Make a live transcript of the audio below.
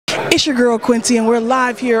It's your girl Quencie, and we're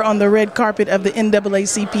live here on the red carpet of the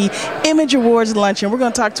NAACP Image Awards Luncheon. We're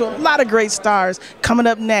going to talk to a lot of great stars coming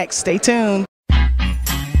up next. Stay tuned.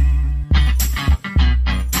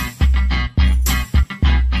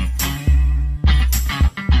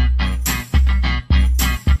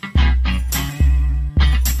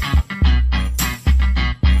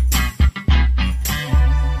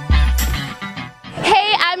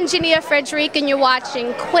 I'm Jennia Fredrique, and you're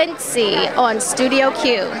watching Quencie on Studio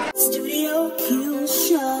Q. Studio Q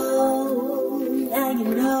show, now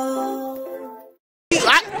you know.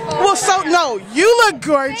 No, you look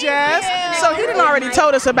gorgeous. So he done already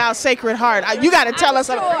told us about Sacred Heart. You got to tell us.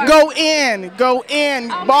 Go in,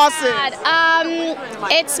 bosses.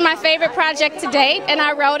 It's my favorite project to date, and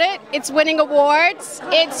I wrote it. It's winning awards.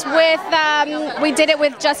 It's with, we did it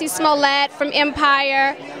with Jussie Smollett from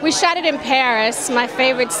Empire. We shot it in Paris, my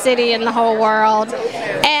favorite city in the whole world.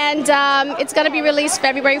 And it's going to be released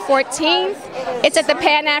February 14th. It's at the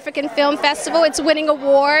Pan-African Film Festival. It's winning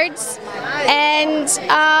awards. And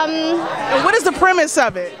what is the premise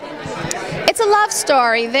of it? it's a love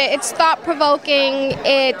story. It's thought-provoking.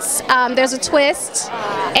 It's there's a twist,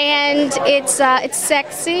 and it's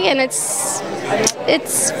sexy, and it's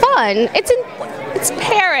fun. It's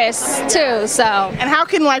Paris too. So. And how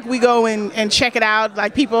can we go and check it out?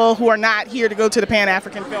 Like people who are not here to go to the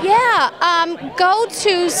Pan-African Film. Yeah, go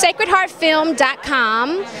to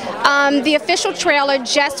sacredheartfilm.com. The official trailer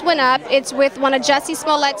just went up. It's with one of Jussie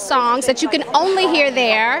Smollett's songs that you can only hear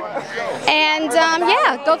there. And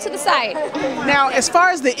yeah, go to the site. Now, as far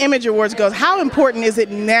as the Image Awards goes, how important is it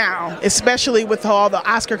now, especially with all the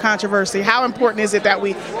Oscar controversy? How important is it that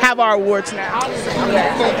we have our awards now?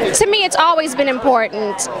 To me, it's always been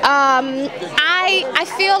important. I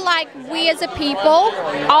feel like we as a people,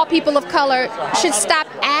 all people of color, should stop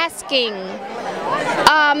asking.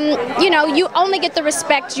 You know, you only get the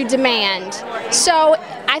respect you demand. So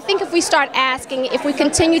I think if we start asking, if we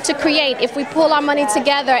continue to create, if we pull our money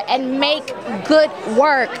together and make good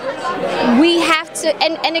work, we have to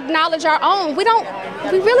and acknowledge our own. We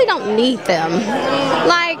really don't need them.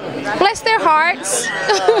 Like, bless their hearts.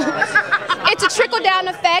 It's a trickle-down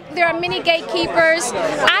effect. There are many gatekeepers.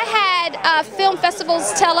 I had film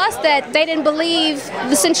festivals tell us that they didn't believe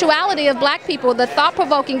the sensuality of black people, the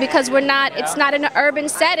thought-provoking, because it's not in an urban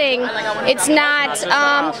setting. It's not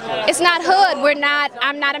hood.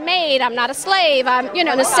 I'm not a maid. I'm not a slave. I'm, in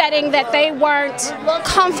a setting that they weren't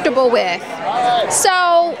comfortable with.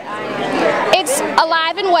 So it's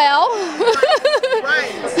alive and well.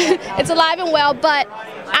 It's alive and well, but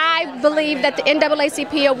I believe that the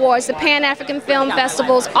NAACP Awards, the Pan-African Film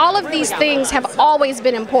Festivals, all of these things have always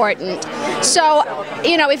been important. So,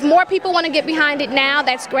 if more people want to get behind it now,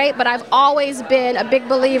 that's great, but I've always been a big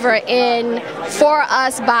believer in for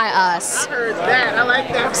us, by us. I heard that. I like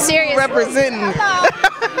that. Seriously. Representing.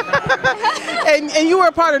 and you were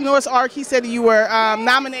a part of Noah's Ark. He said you were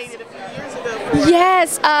nominated a few years ago.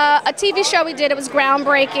 Yes, a TV show we did. It was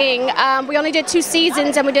groundbreaking. We only did 2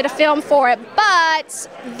 seasons, and we did a film for it. But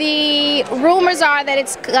the rumors are that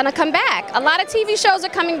it's going to come back. A lot of TV shows are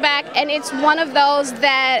coming back, and it's one of those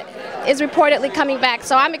that is reportedly coming back.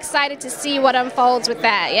 So I'm excited to see what unfolds with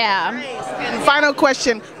that. Yeah. And final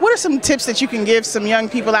question: what are some tips that you can give some young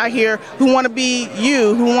people out here who want to be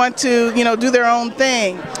you, who want to, do their own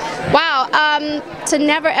thing? Wow, to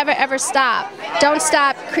never, ever, ever stop. Don't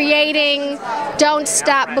stop creating. Don't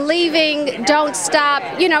stop believing. Don't stop.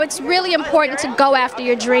 It's really important to go after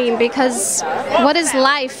your dream, because what is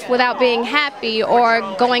life without being happy or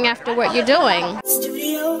going after what you're doing?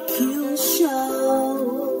 Studio Q.